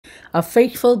A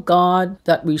faithful God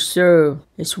that we serve.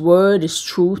 His word is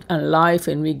truth and life,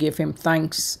 and we give him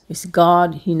thanks. His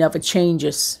God, he never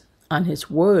changes, and his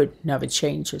word never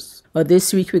changes. But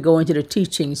this week we go into the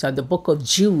teachings of the book of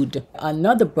Jude,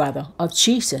 another brother of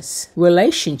Jesus.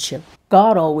 Relationship.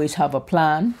 God always have a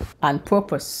plan and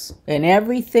purpose in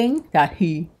everything that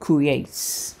he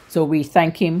creates. So we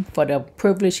thank him for the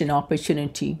privilege and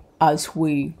opportunity as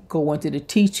we go into the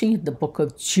teaching, the book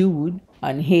of Jude.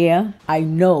 And here I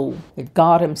know that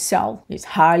God himself is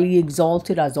highly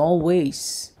exalted as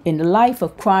always in the life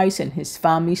of Christ and his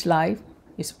family's life,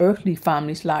 his earthly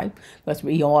family's life, because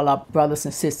we all are brothers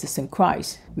and sisters in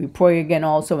Christ. We pray again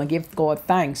also and give God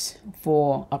thanks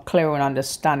for a clearer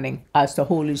understanding as the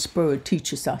Holy Spirit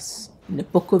teaches us in the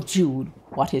book of Jude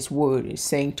what his word is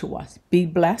saying to us. Be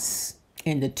blessed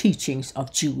in the teachings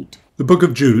of Jude. The Book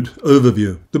of Jude,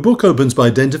 Overview. The book opens by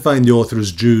identifying the author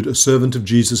as Jude, a servant of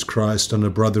Jesus Christ and a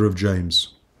brother of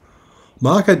James.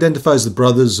 Mark identifies the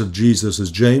brothers of Jesus as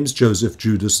James, Joseph,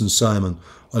 Judas, and Simon,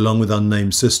 along with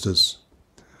unnamed sisters.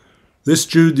 This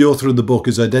Jude, the author of the book,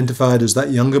 is identified as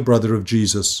that younger brother of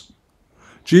Jesus.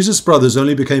 Jesus' brothers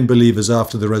only became believers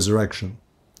after the resurrection.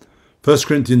 1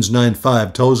 Corinthians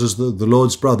 9:5 tells us that the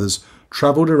Lord's brothers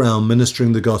travelled around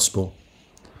ministering the gospel.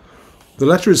 The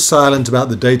letter is silent about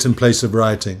the date and place of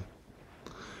writing.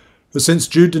 But since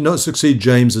Jude did not succeed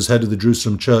James as head of the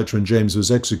Jerusalem church when James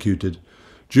was executed,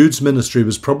 Jude's ministry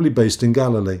was probably based in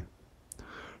Galilee.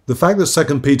 The fact that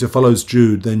 2 Peter follows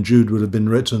Jude, then Jude would have been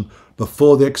written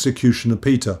before the execution of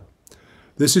Peter.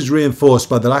 This is reinforced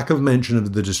by the lack of mention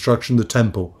of the destruction of the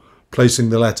temple, placing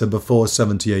the letter before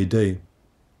 70 AD.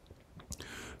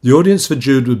 The audience for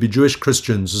Jude would be Jewish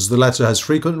Christians, as the letter has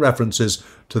frequent references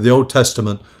to the Old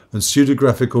Testament and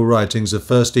pseudegraphical writings of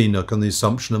 1 Enoch on the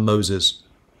Assumption of Moses.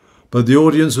 But the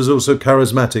audience was also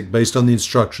charismatic based on the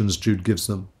instructions Jude gives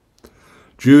them.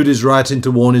 Jude is writing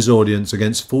to warn his audience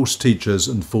against false teachers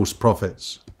and false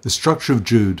prophets. The structure of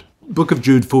Jude. The book of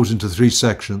Jude falls into three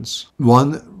sections.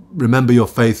 1. Remember your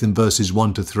faith in verses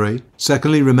 1 to 3.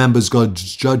 Secondly, remembers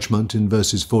God's judgment in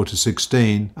verses 4 to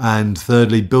 16. And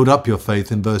thirdly, build up your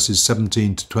faith in verses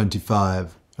 17 to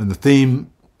 25. And the theme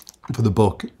for the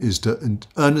book is to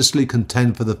earnestly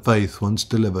contend for the faith once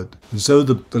delivered. And so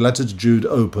the letter to Jude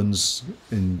opens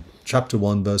in chapter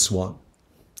 1, verse 1.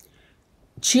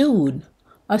 Jude,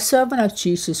 a servant of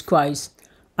Jesus Christ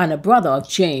and a brother of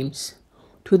James,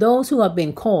 to those who have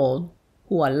been called,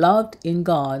 who are loved in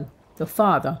God the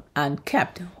Father and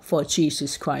kept for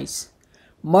Jesus Christ.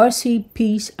 Mercy,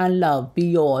 peace, and love be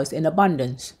yours in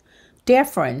abundance. Dear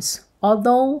friends,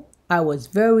 although I was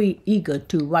very eager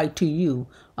to write to you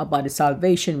about the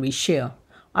salvation we share,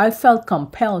 I felt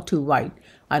compelled to write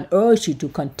and urge you to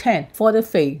contend for the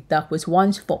faith that was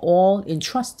once for all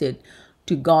entrusted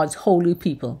to God's holy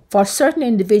people. For certain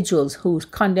individuals whose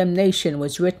condemnation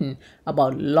was written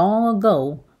about long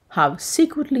ago have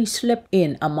secretly slipped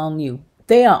in among you.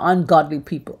 They are ungodly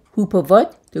people who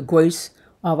pervert the grace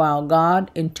of our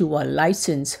God into a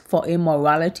license for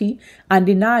immorality and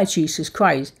deny Jesus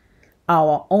Christ,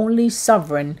 our only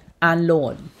sovereign and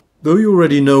Lord. Though you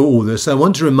already know all this, I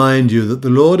want to remind you that the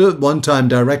Lord at one time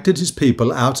directed his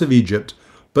people out of Egypt,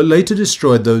 but later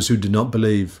destroyed those who did not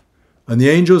believe. And the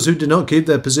angels who did not keep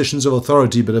their positions of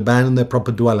authority but abandoned their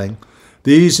proper dwelling,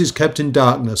 these is kept in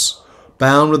darkness,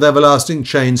 bound with everlasting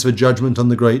chains for judgment on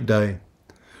the great day.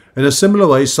 In a similar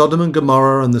way, Sodom and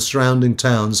Gomorrah and the surrounding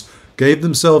towns gave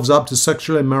themselves up to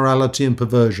sexual immorality and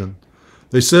perversion.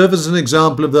 They serve as an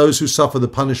example of those who suffer the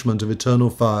punishment of eternal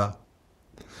fire.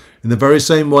 In the very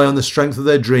same way, on the strength of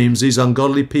their dreams, these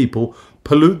ungodly people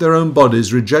pollute their own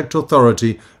bodies, reject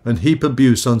authority, and heap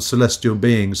abuse on celestial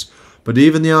beings. But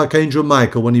even the archangel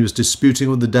Michael, when he was disputing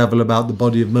with the devil about the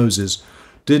body of Moses,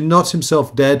 did not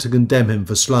himself dare to condemn him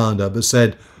for slander, but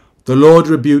said, "The Lord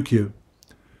rebuke you."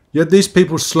 Yet these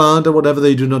people slander whatever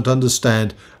they do not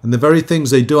understand, and the very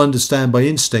things they do understand by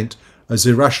instinct, as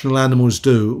irrational animals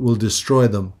do, will destroy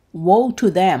them. Woe to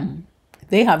them!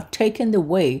 They have taken the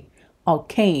way of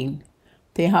Cain.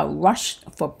 They have rushed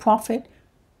for profit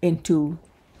into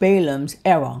Balaam's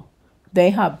error. They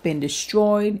have been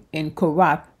destroyed in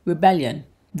corrupt rebellion.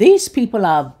 These people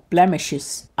are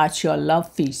blemishes at your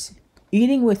love feast,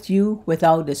 eating with you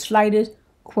without the slightest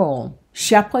quarrel.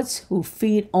 Shepherds who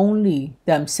feed only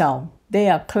themselves. They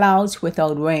are clouds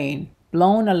without rain,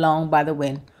 blown along by the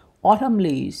wind, autumn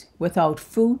leaves without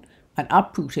fruit and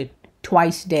uprooted,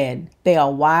 twice dead. They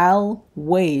are wild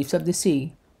waves of the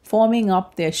sea, forming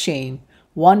up their shame,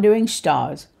 wandering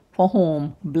stars, for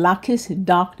whom blackest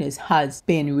darkness has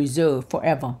been reserved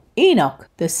forever. Enoch,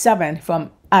 the seventh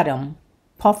from Adam,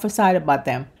 prophesied about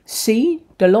them, See,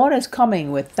 the Lord is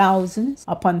coming with thousands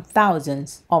upon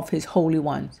thousands of his holy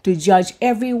ones, to judge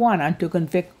every one and to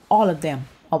convict all of them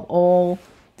of all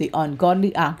the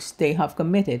ungodly acts they have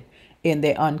committed in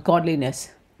their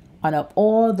ungodliness, and of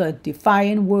all the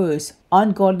defiant words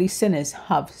ungodly sinners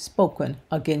have spoken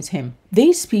against him.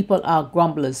 These people are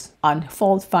grumblers and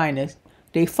fault finders.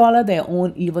 They follow their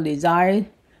own evil desires.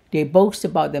 They boast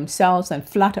about themselves and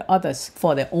flatter others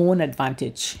for their own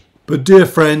advantage. But dear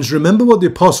friends, remember what the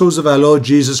apostles of our Lord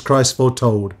Jesus Christ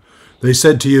foretold. They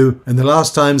said to you, in the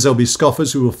last times there will be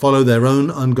scoffers who will follow their own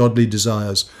ungodly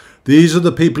desires. These are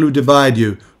the people who divide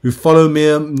you, who follow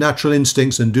mere natural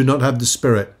instincts and do not have the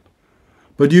Spirit.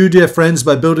 But you, dear friends,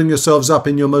 by building yourselves up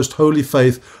in your most holy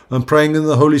faith and praying in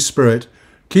the Holy Spirit,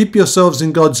 keep yourselves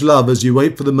in God's love as you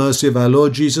wait for the mercy of our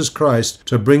Lord Jesus Christ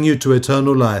to bring you to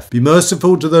eternal life. Be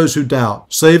merciful to those who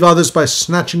doubt. Save others by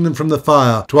snatching them from the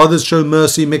fire. To others show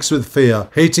mercy mixed with fear,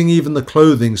 hating even the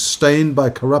clothing stained by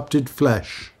corrupted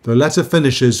flesh. The letter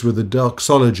finishes with a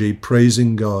doxology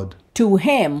praising God. To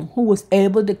him who was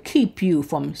able to keep you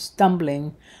from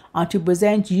stumbling and to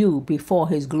present you before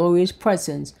his glorious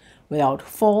presence without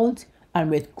fault and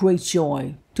with great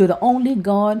joy. To the only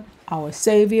God, our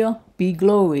Savior, be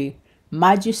glory,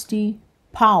 majesty,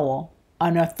 power,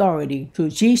 and authority through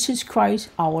Jesus Christ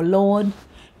our Lord,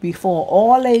 before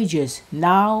all ages,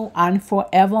 now and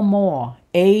forevermore.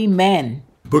 Amen.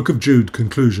 Book of Jude,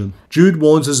 conclusion. Jude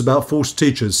warns us about false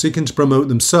teachers seeking to promote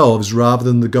themselves rather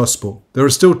than the gospel. There are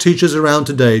still teachers around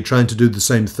today trying to do the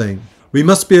same thing. We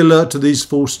must be alert to these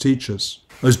false teachers.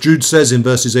 As Jude says in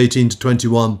verses 18 to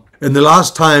 21, in the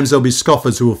last times there will be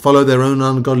scoffers who will follow their own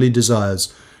ungodly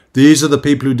desires. These are the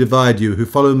people who divide you, who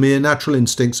follow mere natural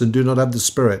instincts and do not have the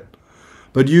Spirit.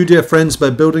 But you, dear friends, by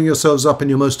building yourselves up in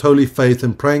your most holy faith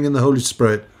and praying in the Holy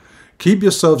Spirit, keep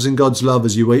yourselves in God's love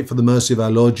as you wait for the mercy of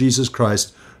our Lord Jesus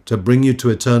Christ to bring you to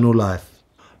eternal life.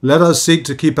 Let us seek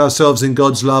to keep ourselves in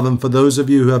God's love, and for those of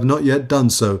you who have not yet done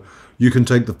so, you can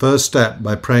take the first step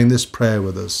by praying this prayer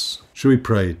with us. Shall we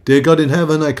pray? Dear God in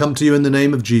heaven, I come to you in the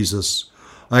name of Jesus.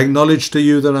 I acknowledge to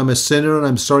you that I'm a sinner and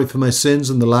I'm sorry for my sins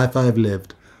and the life I have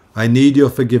lived. I need your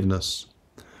forgiveness.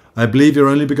 I believe your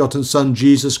only begotten Son,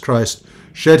 Jesus Christ,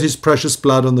 shed his precious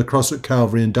blood on the cross at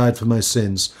Calvary and died for my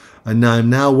sins, and I am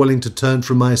now willing to turn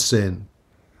from my sin.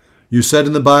 You said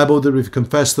in the Bible that if we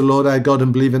confess the Lord our God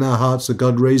and believe in our hearts that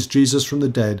God raised Jesus from the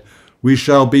dead, we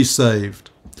shall be saved.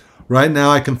 Right now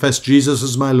I confess Jesus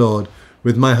as my Lord.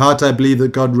 With my heart I believe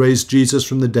that God raised Jesus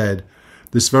from the dead.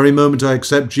 This very moment I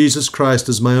accept Jesus Christ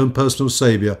as my own personal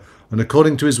Saviour, and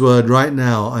according to his word, right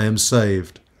now I am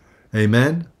saved.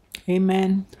 Amen?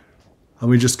 Amen. And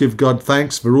we just give God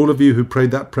thanks for all of you who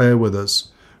prayed that prayer with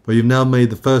us, for you've now made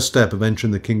the first step of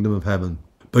entering the kingdom of heaven.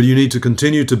 But you need to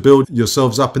continue to build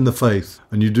yourselves up in the faith,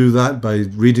 and you do that by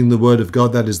reading the Word of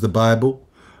God, that is the Bible,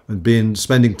 and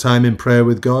spending time in prayer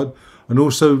with God, and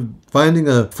also finding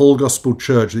a full gospel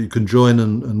church that you can join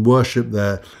and worship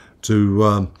there,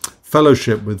 to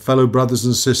fellowship with fellow brothers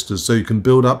and sisters so you can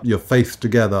build up your faith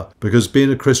together. Because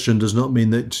being a Christian does not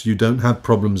mean that you don't have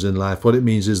problems in life. What it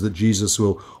means is that Jesus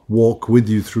will walk with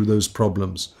you through those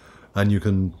problems, and you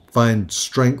can find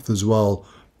strength as well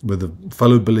with the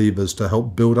fellow believers to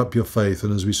help build up your faith,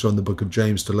 and as we saw in the book of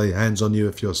James, to lay hands on you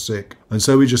if you're sick. And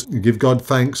so we just give God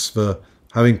thanks for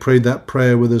having prayed that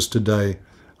prayer with us today,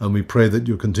 and we pray that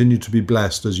you'll continue to be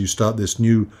blessed as you start this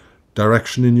new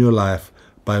direction in your life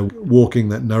by walking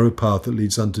that narrow path that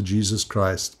leads unto Jesus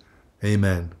Christ.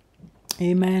 Amen.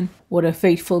 Amen. What a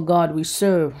faithful God we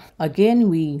serve. Again,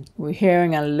 we're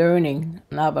hearing and learning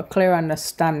and have a clear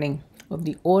understanding of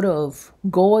the order of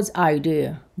God's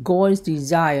idea, God's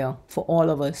desire for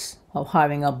all of us of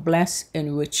having a blessed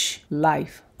and rich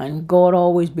life. And God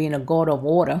always being a God of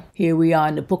order. Here we are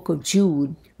in the book of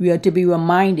Jude. We are to be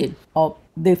reminded of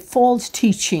the false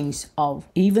teachings of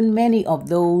even many of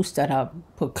those that have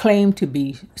proclaimed to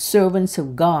be servants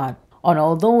of God. And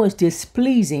although it's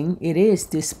displeasing, it is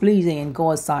displeasing in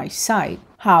God's eyesight,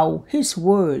 how his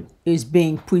word is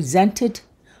being presented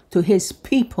to his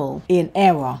people in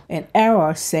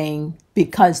error saying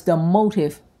because the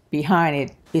motive behind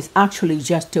it is actually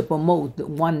just to promote the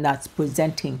one that's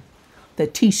presenting the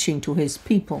teaching to his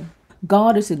people.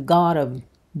 God is a God of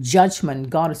judgment.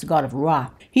 God is a God of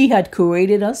wrath. He had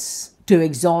created us to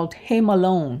exalt him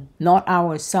alone, not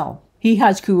ourselves. He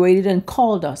has created and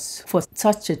called us for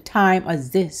such a time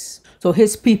as this, so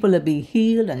his people will be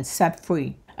healed and set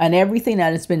free. And everything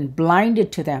that has been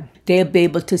blinded to them, they'll be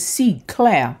able to see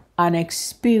clear and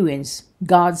experience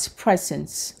God's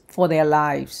presence for their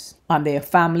lives and their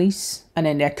families and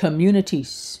in their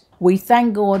communities. We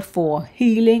thank God for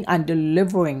healing and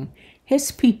delivering his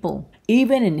people,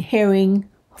 even in hearing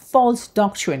false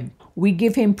doctrine. We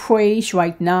give him praise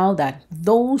right now that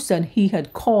those that he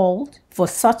had called for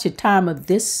such a time as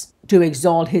this to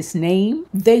exalt his name,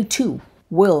 they too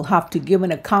will have to give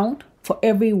an account for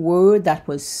every word that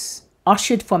was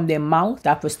ushered from their mouth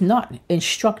that was not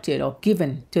instructed or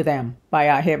given to them by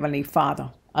our Heavenly Father.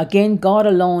 Again, God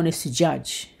alone is the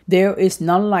judge. There is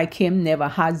none like him, never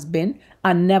has been,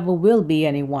 and never will be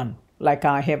anyone like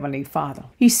our Heavenly Father.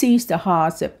 He sees the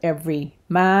hearts of every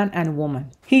man and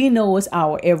woman. He knows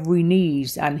our every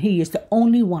needs, and he is the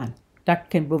only one that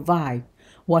can provide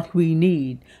what we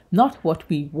need, not what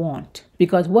we want,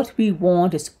 because what we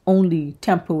want is only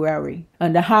temporary.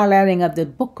 And the highlighting of the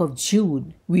book of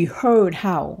Jude, we heard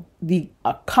how the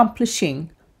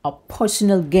accomplishing of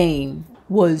personal gain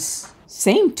was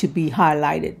seemed to be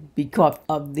highlighted because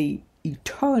of the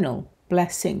eternal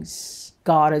blessings.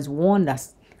 God has warned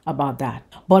us about that.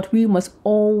 But we must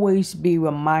always be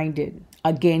reminded,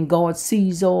 again, God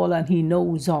sees all and he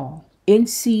knows all. In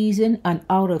season and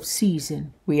out of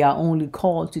season, we are only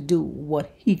called to do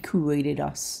what he created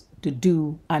us to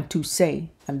do and to say,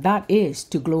 and that is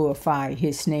to glorify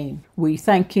his name. We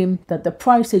thank him that the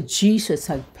price that Jesus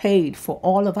had paid for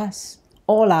all of us,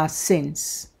 all our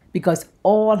sins, because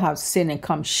all have sinned and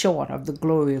come short of the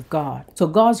glory of God. So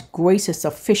God's grace is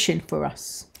sufficient for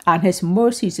us, and his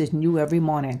mercies is new every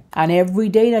morning. And every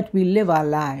day that we live our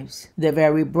lives, the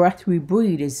very breath we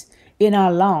breathe is in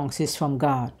our lungs is from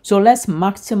God. So let's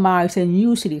maximize and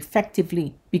use it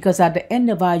effectively, because at the end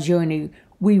of our journey,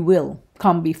 we will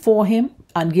come before him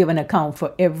and give an account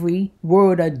for every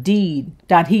word or deed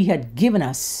that he had given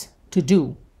us to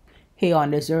do here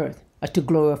on this earth, to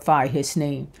glorify his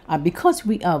name. And because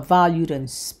we are valued and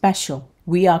special,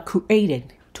 we are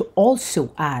created to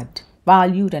also add,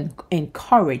 valued and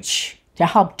encourage, to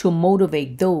help to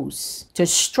motivate those, to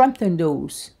strengthen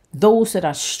those that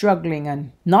are struggling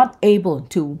and not able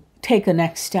to take a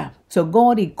next step. So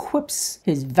God equips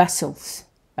his vessels,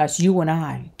 as you and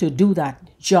I, to do that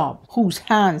job. Whose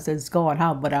hands does God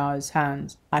have but our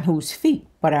hands, and whose feet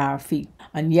but our feet?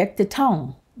 And yet the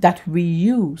tongue that we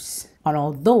use, and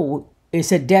although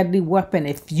it's a deadly weapon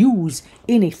if used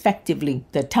ineffectively,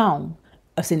 the tongue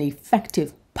is an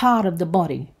effective part of the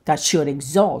body that should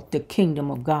exalt the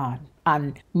kingdom of God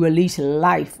and release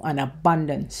life and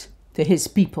abundance to his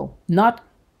people, not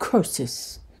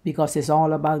curses, because it's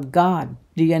all about God,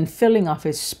 the infilling of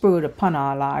his spirit upon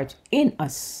our lives in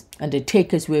us and to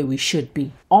take us where we should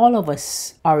be. All of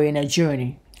us are in a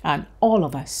journey, and all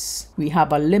of us, we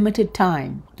have a limited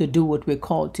time to do what we're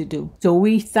called to do. So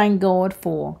we thank God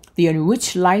for the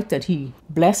enriched life that he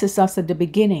blesses us at the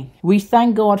beginning. We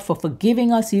thank God for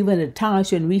forgiving us even at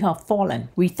times when we have fallen.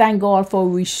 We thank God for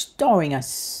restoring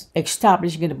us,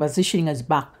 establishing and positioning us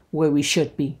back where we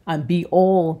should be and be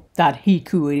all that he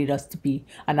created us to be,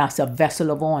 and as a vessel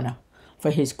of honor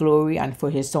for his glory and for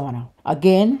his honor.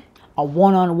 Again, a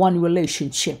one-on-one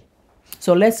relationship.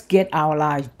 So let's get our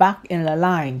lives back in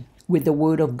line with the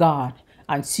word of God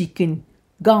and seeking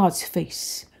God's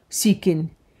face,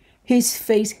 seeking his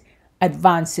face,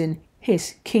 advancing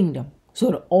his kingdom,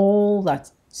 so that all that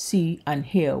see and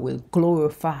hear will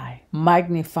glorify,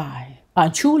 magnify,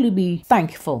 and truly be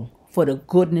thankful for the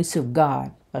goodness of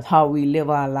God. That's how we live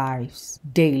our lives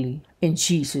daily. In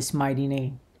Jesus' mighty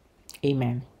name.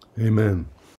 Amen. Amen.